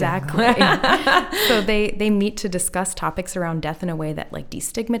Collective. Exactly. So they meet to discuss topics around death in a way that like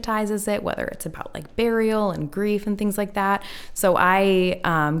destigmatizes it, whether it's about like burial and grief and things like that. So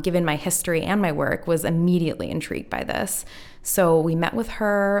I, given my history and my work, was immediately intrigued by this. So we met with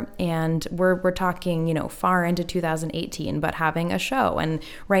her, and we're talking, you know, far into 2018, but having a show. And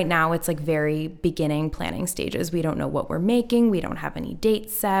right now it's like very beginning planning stages. We don't know what we're making. We don't have any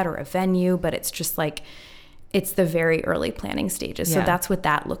dates set or a venue, but it's just like, it's the very early planning stages. So that's what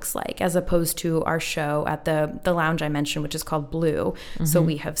that looks like, as opposed to our show at the lounge I mentioned, which is called Blue. Mm-hmm. So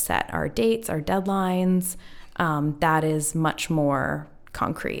we have set our dates, our deadlines. That is much more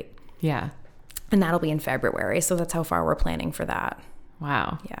concrete. Yeah. And that'll be in February. So that's how far we're planning for that.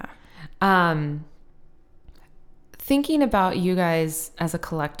 Wow. Yeah. Thinking about you guys as a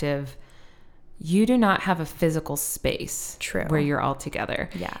collective, you do not have a physical space. True. Where you're all together.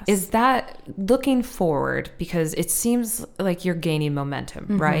 Yes. Is that looking forward? Because it seems like you're gaining momentum,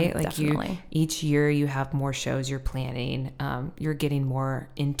 mm-hmm, right? Like definitely. Each year you have more shows you're planning. You're getting more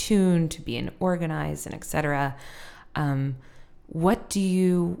in tune to being organized and et cetera. What do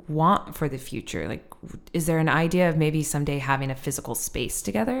you want for the future? Like, is there an idea of maybe someday having a physical space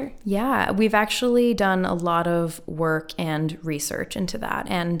together? Yeah, we've actually done a lot of work and research into that,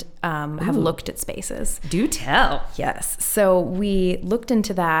 and have looked at spaces. Do tell. Yes. So we looked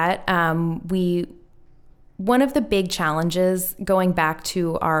into that. One of the big challenges, going back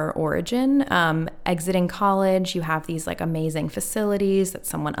to our origin, exiting college, you have these like amazing facilities that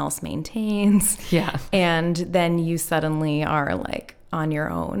someone else maintains. Yeah. And then you suddenly are like on your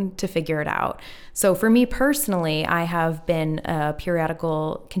own to figure it out. So for me personally, I have been a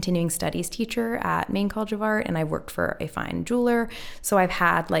periodical continuing studies teacher at Maine College of Art, and I've worked for a fine jeweler. So I've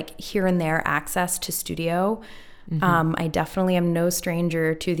had like here and there access to studio. Mm-hmm. I definitely am no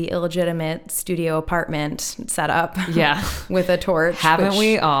stranger to the illegitimate studio apartment setup. Yeah. With a torch. Haven't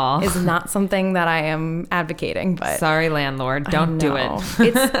we all? Is not something that I am advocating, but sorry, landlord, don't do it.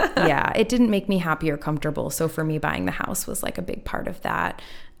 It didn't make me happy or comfortable. So for me, buying the house was like a big part of that.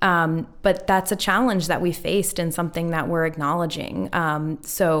 But that's a challenge that we faced and something that we're acknowledging.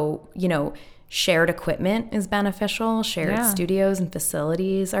 So, you know, shared equipment is beneficial. Shared studios and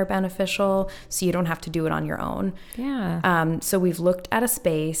facilities are beneficial, so you don't have to do it on your own. Yeah. So we've looked at a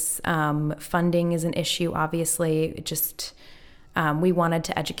space. Funding is an issue, obviously. We wanted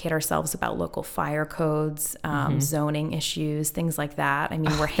to educate ourselves about local fire codes, zoning issues, things like that. I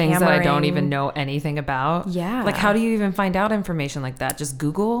mean, we're things that I don't even know anything about. Yeah. Like, how do you even find out information like that? Just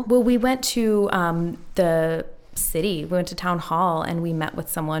Google? Well, we went to the city. We went to town hall and we met with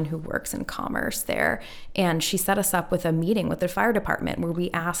someone who works in commerce there, and she set us up with a meeting with the fire department where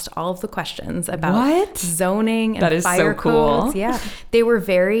we asked all of the questions about zoning and that is fire so cool. codes. Yeah, they were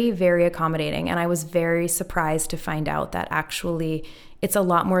very, very accommodating, and I was very surprised to find out that actually it's a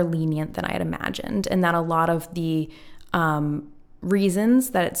lot more lenient than I had imagined, and that a lot of the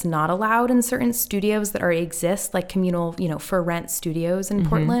reasons that it's not allowed in certain studios that already exist, like communal, you know, for rent studios in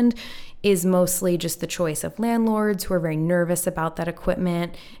Portland, is mostly just the choice of landlords who are very nervous about that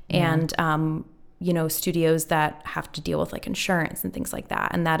equipment, and you know, studios that have to deal with like insurance and things like that,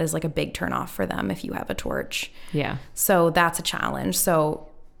 and that is like a big turnoff for them if you have a torch. Yeah. So that's a challenge. So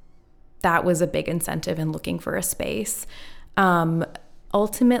that was a big incentive in looking for a space.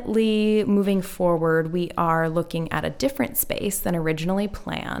 Ultimately, moving forward, we are looking at a different space than originally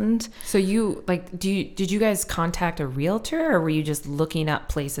planned. So you did you guys contact a realtor, or were you just looking up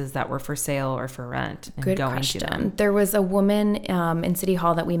places that were for sale or for rent and Good going question. to them? There was a woman in City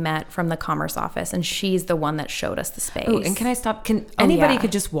Hall that we met from the Commerce office, and she's the one that showed us the space. Oh, and can I stop? Anybody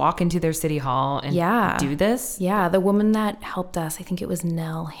could just walk into their City Hall and do this? Yeah, the woman that helped us, I think it was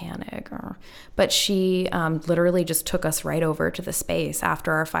Nell Hannig, but she literally just took us right over to the space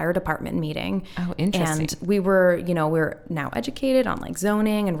after our fire department meeting. Oh, interesting. And we're now educated on like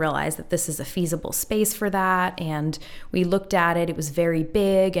zoning and realized that this is a feasible space for that. And we looked at it. It was very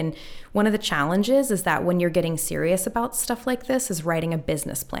big. And one of the challenges is that when you're getting serious about stuff like this is writing a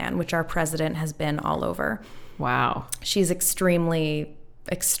business plan, which our president has been all over. Wow. She's extremely,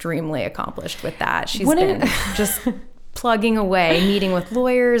 extremely accomplished with that. She's been just plugging away, meeting with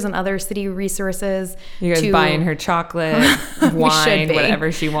lawyers and other city resources. You guys buying her chocolate, wine, whatever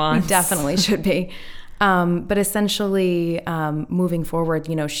she wants. We definitely should be. But essentially, moving forward,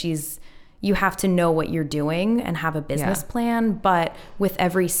 you know, you have to know what you're doing and have a business plan. But with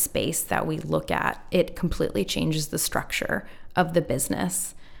every space that we look at, it completely changes the structure of the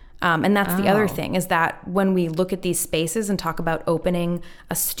business. And that's the other thing, is that when we look at these spaces and talk about opening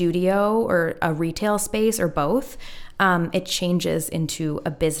a studio or a retail space or both, it changes into a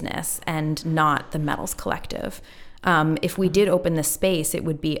business and not the Metals Collective. If we did open this space, it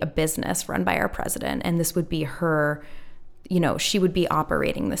would be a business run by our president, and this would be her, she would be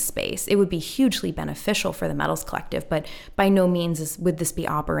operating this space. It would be hugely beneficial for the Metals Collective, but by no means would this be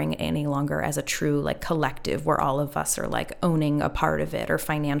operating any longer as a true like collective where all of us are like owning a part of it or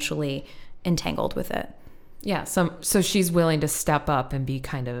financially entangled with it. Yeah. So she's willing to step up and be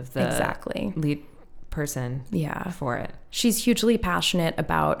kind of the exactly lead person for it. She's hugely passionate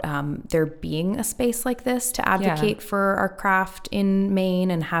about there being a space like this to advocate for our craft in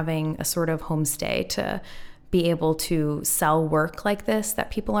Maine and having a sort of homestay to be able to sell work like this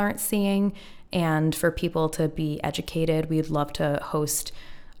that people aren't seeing, and for people to be educated. We'd love to host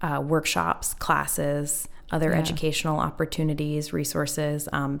workshops, classes, other educational opportunities, resources,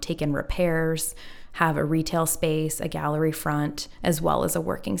 take in repairs, have a retail space, a gallery front, as well as a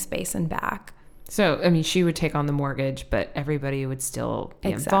working space in back. So, I mean, she would take on the mortgage, but everybody would still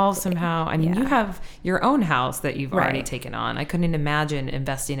be involved somehow. I mean, you have your own house that you've already taken on. I couldn't imagine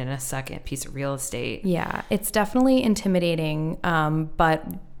investing in a second piece of real estate. Yeah, it's definitely intimidating, but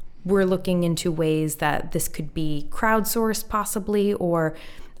we're looking into ways that this could be crowdsourced possibly, or,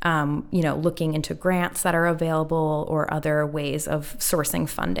 looking into grants that are available or other ways of sourcing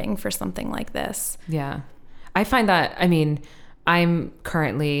funding for something like this. Yeah. I find that, I mean, I'm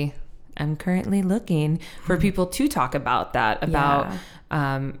currently looking for people to talk about that, about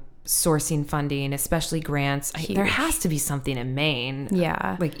sourcing funding, especially grants. There has to be something in Maine.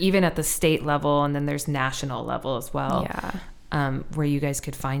 Yeah. Like even at the state level, and then there's national level as well. Yeah. Where you guys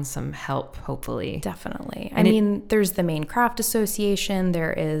could find some help, hopefully. Definitely. I mean, there's the Maine Craft Association,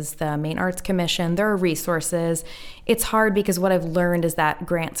 there is the Maine Arts Commission, there are resources. It's hard because what I've learned is that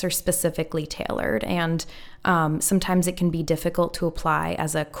grants are specifically tailored, and sometimes it can be difficult to apply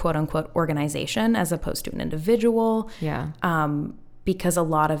as a quote unquote organization as opposed to an individual. Yeah. Because a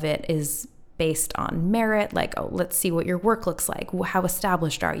lot of it is based on merit, like, oh, let's see what your work looks like. How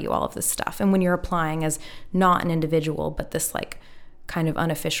established are you? All of this stuff. And when you're applying as not an individual, but this like kind of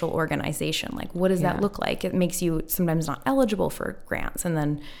unofficial organization, like what does that look like? It makes you sometimes not eligible for grants. And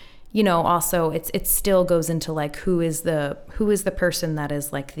then, also it still goes into like, who is the person that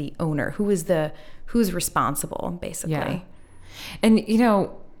is like the owner? Who's responsible, basically. Yeah. And,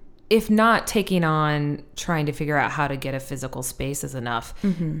 if not taking on trying to figure out how to get a physical space is enough,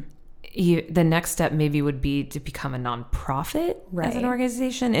 the next step maybe would be to become a nonprofit as an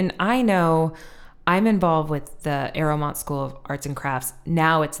organization. And I know I'm involved with the Aeromont School of Arts and Crafts.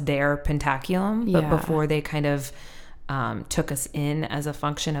 Now it's their Pentaculum, but before they kind of took us in as a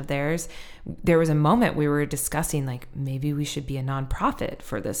function of theirs, there was a moment we were discussing like maybe we should be a nonprofit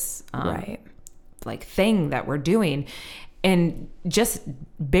for this like thing that we're doing. And just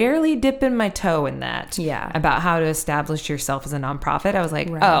barely dipping my toe in that about how to establish yourself as a nonprofit. I was like,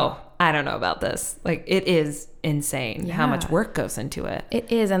 oh, I don't know about this. Like, it is insane how much work goes into it.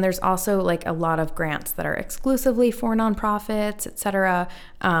 It is. And there's also like a lot of grants that are exclusively for nonprofits, et cetera.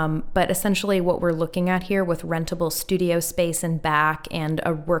 But essentially what we're looking at here with rentable studio space in back and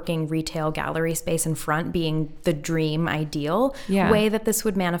a working retail gallery space in front being the dream ideal way that this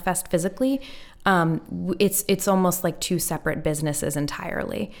would manifest physically. It's almost like two separate businesses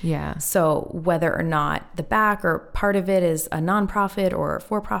entirely. Yeah. So whether or not the back or part of it is a nonprofit or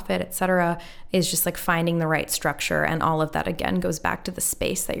for-profit, et cetera, is just like finding the right structure. And all of that, again, goes back to the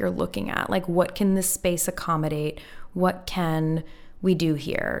space that you're looking at. Like, what can this space accommodate? What can we do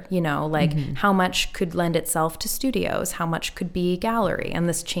here? How much could lend itself to studios? How much could be gallery? And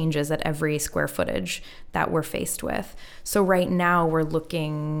this changes at every square footage that we're faced with. So right now we're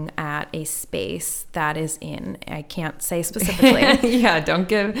looking at a space that is in, I can't say specifically.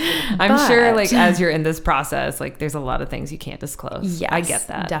 I'm sure like as you're in this process, like there's a lot of things you can't disclose. Yes, I get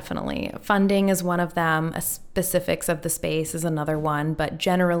that. Definitely. Funding is one of them. Specifics of the space is another one. But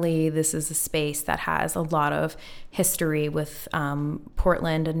generally this is a space that has a lot of history with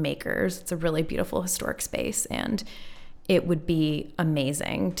Portland and makers. It's a really beautiful historic space, and it would be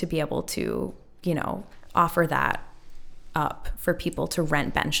amazing to be able to, offer that up for people to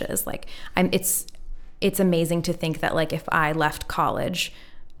rent benches. Like it's amazing to think that like if I left college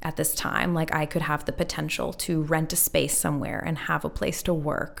at this time, like I could have the potential to rent a space somewhere and have a place to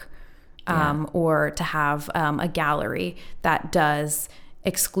work, or to have a gallery that does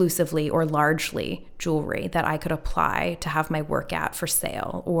exclusively or largely jewelry that I could apply to have my work at for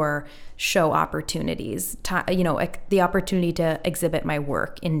sale or show opportunities. The opportunity to exhibit my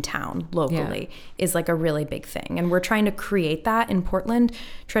work in town locally is like a really big thing. And we're trying to create that in Portland,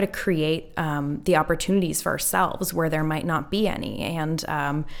 try to create the opportunities for ourselves where there might not be any. And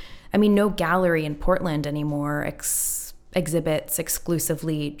no gallery in Portland anymore exhibits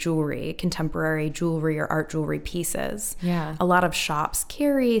exclusively jewelry, contemporary jewelry or art jewelry pieces. Yeah. A lot of shops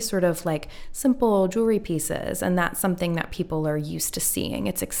carry sort of like simple jewelry pieces, and that's something that people are used to seeing.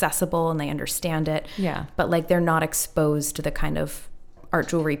 It's accessible and they understand it. Yeah. But like they're not exposed to the kind of art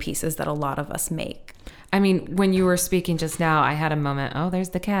jewelry pieces that a lot of us make. I mean, when you were speaking just now, I had a moment, oh, there's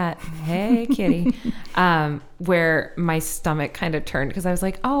the cat. Hey, kitty. Where my stomach kind of turned because I was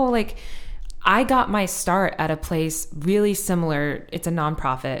like, oh, like I got my start at a place really similar. It's a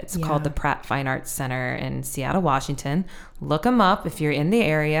nonprofit. It's called the Pratt Fine Arts Center in Seattle, Washington. Look them up. If you're in the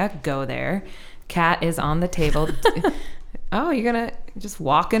area, go there. Cat is on the table. Oh, you're going to just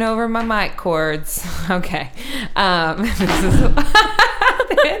walking over my mic cords. Okay. This is...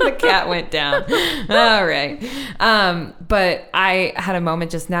 the cat went down. All right. But I had a moment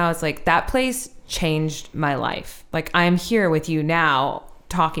just now. It's like that place changed my life. Like I'm here with you now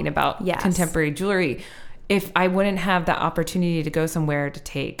talking about contemporary jewelry. If I wouldn't have that opportunity to go somewhere to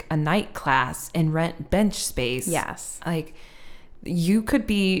take a night class and rent bench space. Yes. Like you could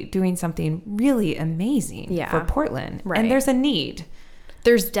be doing something really amazing for Portland. Right. And there's a need.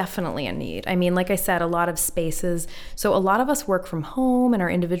 There's definitely a need. I mean, like I said, a lot of spaces. So a lot of us work from home in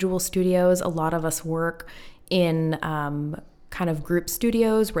our individual studios. A lot of us work in kind of group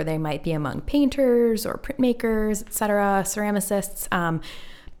studios where they might be among painters or printmakers, et cetera, ceramicists.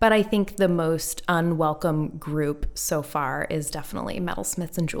 But I think the most unwelcome group so far is definitely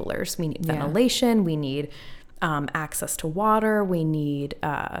metalsmiths and jewelers. We need ventilation. We need access to water. We need,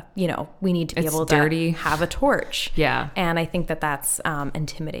 we need to be able to have a torch. Yeah. And I think that that's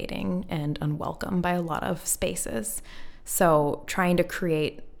intimidating and unwelcome by a lot of spaces. So trying to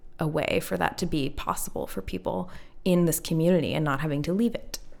create a way for that to be possible for people in this community and not having to leave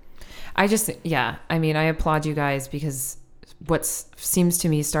it. I applaud you guys because what seems to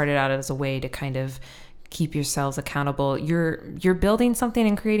me started out as a way to kind of keep yourselves accountable. You're building something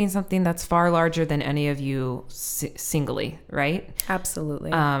and creating something that's far larger than any of you singly, right?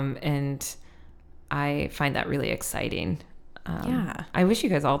 Absolutely. And I find that really exciting. I wish you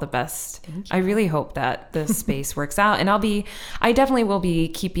guys all the best. Thank you. I really hope that the space works out, and I definitely will be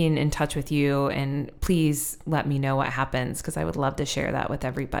keeping in touch with you, and please let me know what happens because I would love to share that with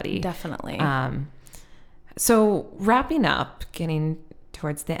everybody. Definitely. So wrapping up, getting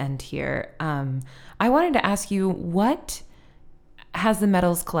towards the end here, I wanted to ask you, what has the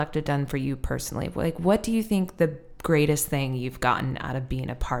Metals Collective done for you personally? Like, what do you think the greatest thing you've gotten out of being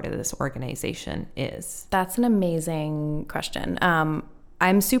a part of this organization is? That's an amazing question.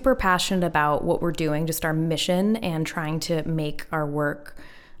 I'm super passionate about what we're doing, just our mission and trying to make our work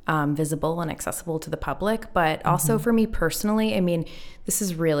visible and accessible to the public. But also for me personally, I mean, this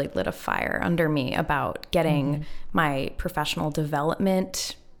has really lit a fire under me about getting my professional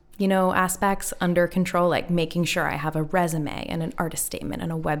development, aspects under control, like making sure I have a resume and an artist statement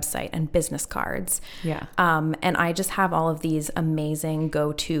and a website and business cards. Yeah. And I just have all of these amazing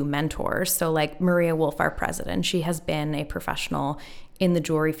go-to mentors. So like Maria Wolf, our president, she has been a professional in the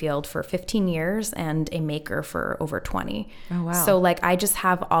jewelry field for 15 years and a maker for over 20. Oh, wow. So like I just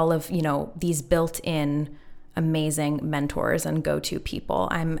have all of, these built-in amazing mentors and go-to people.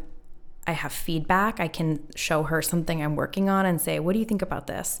 I have feedback. I can show her something I'm working on and say, what do you think about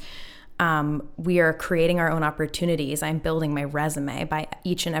this? We are creating our own opportunities. I'm building my resume by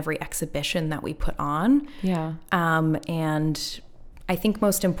each and every exhibition that we put on. Yeah. And I think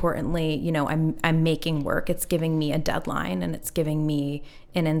most importantly, I'm making work. It's giving me a deadline and it's giving me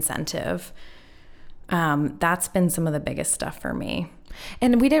an incentive. That's been some of the biggest stuff for me.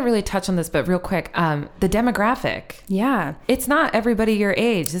 And we didn't really touch on this, but real quick, the demographic. Yeah. It's not everybody your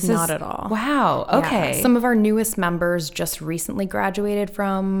age. This is not at all. Wow. Okay. Yeah. Some of our newest members just recently graduated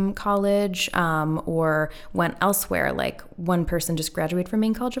from college or went elsewhere. Like one person just graduated from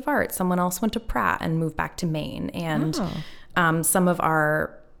Maine College of Art. Someone else went to Pratt and moved back to Maine. And some of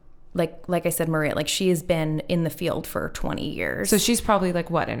our, like I said, Maria, like she has been in the field for 20 years. So she's probably like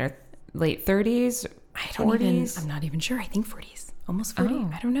what, in her late 30s? I'm not even sure. I think 40s. Almost 40.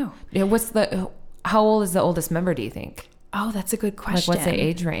 I don't know. Yeah, how old is the oldest member, do you think? Oh, that's a good question. Like, what's the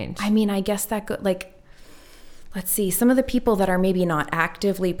age range? I mean, I guess let's see, some of the people that are maybe not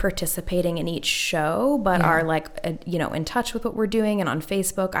actively participating in each show, but are in touch with what we're doing and on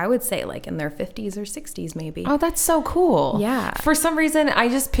Facebook, I would say like in their 50s or 60s maybe. Oh, that's so cool. Yeah. For some reason, I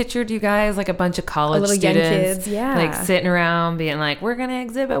just pictured you guys like a bunch of college students. Young kids, yeah. Like sitting around being like, we're going to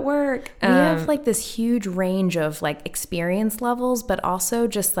exhibit work. We have like this huge range of like experience levels, but also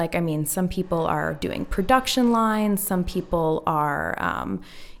just like, I mean, some people are doing production lines. Some people are,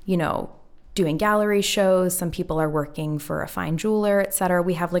 doing gallery shows. Some people are working for a fine jeweler, et cetera.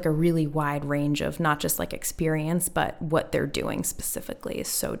 We have like a really wide range of not just like experience, but what they're doing specifically is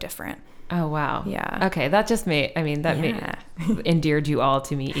so different. Oh, wow. Yeah. Okay. That just endeared you all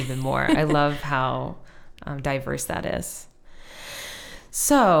to me even more. I love how diverse that is.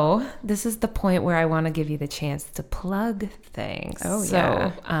 So this is the point where I want to give you the chance to plug things. Oh,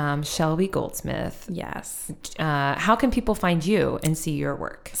 yeah. So Shelby Goldsmith. Yes. How can people find you and see your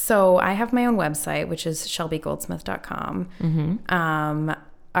work? So I have my own website, which is shelbygoldsmith.com. Mm-hmm.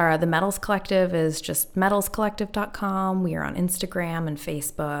 The Metals Collective is just metalscollective.com. We are on Instagram and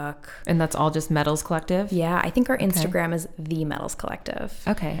Facebook. And that's all just Metals Collective? Yeah, I think our Instagram is The Metals Collective.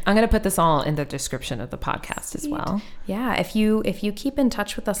 Okay. I'm going to put this all in the description of the podcast as well. Yeah, if you keep in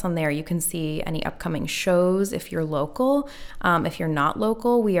touch with us on there, you can see any upcoming shows if you're local. If you're not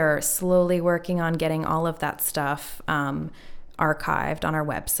local, we are slowly working on getting all of that stuff archived on our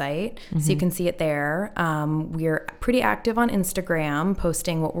website, so you can see it there. We're pretty active on Instagram,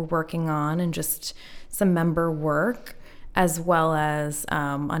 posting what we're working on and just some member work, as well as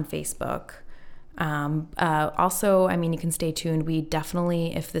on Facebook. Also, I mean, you can stay tuned. We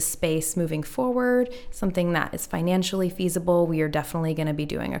definitely, if the space moving forward, something that is financially feasible, we are definitely going to be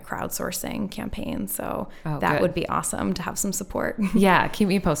doing a crowdsourcing campaign. So that would be awesome to have some support. Yeah, keep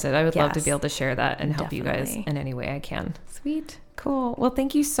me posted. I would love to be able to share that and help you guys in any way I can. Sweet. Cool. Well,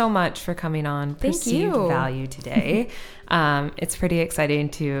 thank you so much for coming on Perceived Value today. It's pretty exciting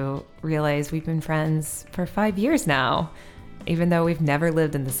to realize we've been friends for 5 years now, even though we've never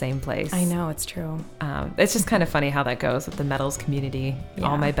lived in the same place. I know, it's true. It's just kind of funny how that goes with the metals community. Yeah.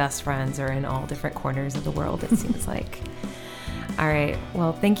 All my best friends are in all different corners of the world, it seems like. All right.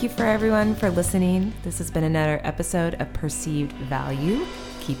 Well, thank you for everyone for listening. This has been another episode of Perceived Value.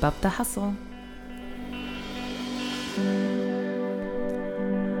 Keep up the hustle.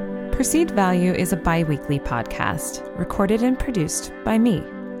 Perceived Value is a bi-weekly podcast recorded and produced by me,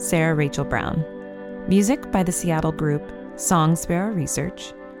 Sarah Rachel Brown. Music by the Seattle group Song Sparrow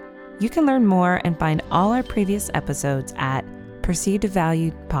Research. You can learn more and find all our previous episodes at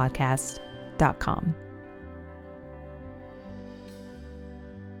perceivedvaluepodcast.com.